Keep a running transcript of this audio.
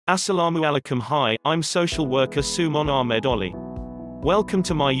Assalamualikum. Hi, I'm social worker Sumon Ahmed Oli. Welcome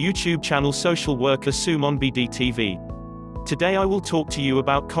to my YouTube channel Social Worker Sumon BDTV. Today I will talk to you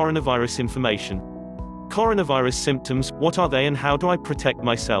about coronavirus information. Coronavirus symptoms, what are they and how do I protect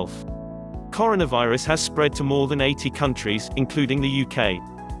myself? Coronavirus has spread to more than 80 countries, including the UK.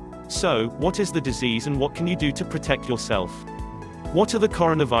 So, what is the disease and what can you do to protect yourself? What are the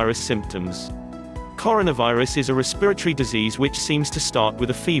coronavirus symptoms? Coronavirus is a respiratory disease which seems to start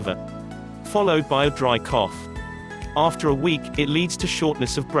with a fever, followed by a dry cough. After a week, it leads to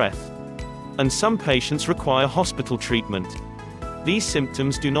shortness of breath, and some patients require hospital treatment. These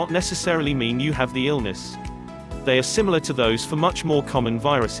symptoms do not necessarily mean you have the illness. They are similar to those for much more common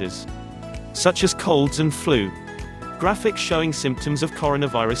viruses, such as colds and flu. Graphics showing symptoms of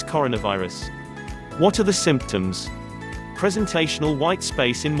coronavirus. What are the symptoms? Presentational white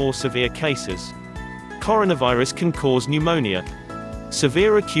space in more severe cases. Coronavirus can cause pneumonia,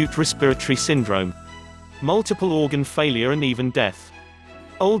 severe acute respiratory syndrome, multiple organ failure and even death.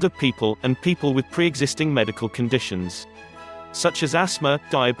 Older people, and people with pre-existing medical conditions, such as asthma,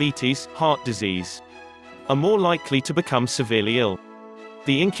 diabetes, heart disease, are more likely to become severely ill.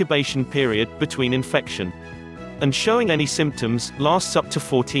 The incubation period between infection and showing any symptoms lasts up to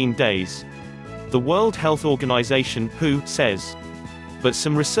 14 days. The World Health Organization, WHO, says, but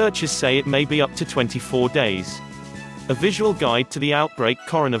some researchers say it may be up to 24 days. A visual guide to the outbreak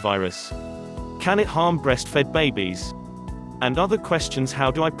coronavirus. Can it harm breastfed babies? And other questions.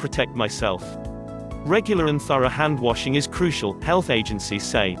 How do I protect myself? Regular and thorough hand washing is crucial, health agencies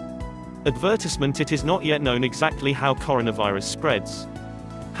say. Advertisement. It is not yet known exactly how coronavirus spreads.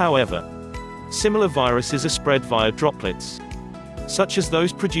 However, similar viruses are spread via droplets, such as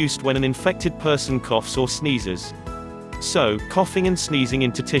those produced when an infected person coughs or sneezes. So, coughing and sneezing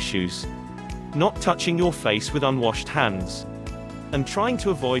into tissues, not touching your face with unwashed hands, and trying to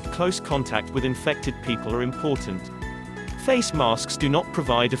avoid close contact with infected people are important. Face masks do not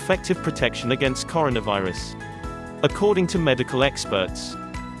provide effective protection against coronavirus, according to medical experts.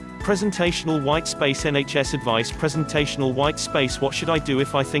 Presentational white space. NHS advice. Presentational white space. What should I do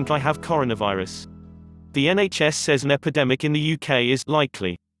if I think I have coronavirus? The NHS says an epidemic in the UK is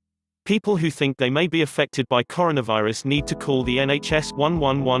likely. People who think they may be affected by coronavirus need to call the NHS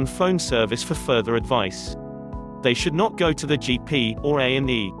 111 phone service for further advice. They should not go to the GP or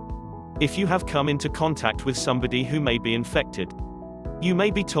A&E. If you have come into contact with somebody who may be infected, you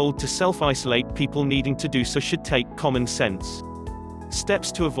may be told to self-isolate. People needing to do so should take common sense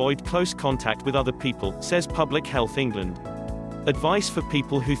steps to avoid close contact with other people, says Public Health England. Advice for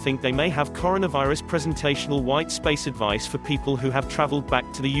people who think they may have coronavirus. Presentational white space. Advice for people who have traveled back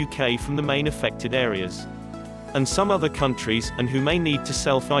to the UK from the main affected areas and some other countries, and who may need to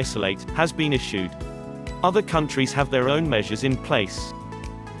self-isolate, has been issued. Other countries have their own measures in place.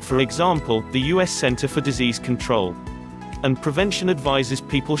 For example, the US Center for Disease Control and Prevention advises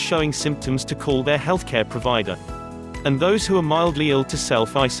people showing symptoms to call their healthcare provider, and those who are mildly ill to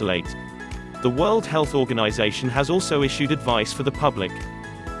self-isolate. The World Health Organization has also issued advice for the public.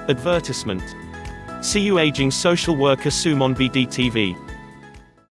 Advertisement. See you aging social worker Sumon BDTV.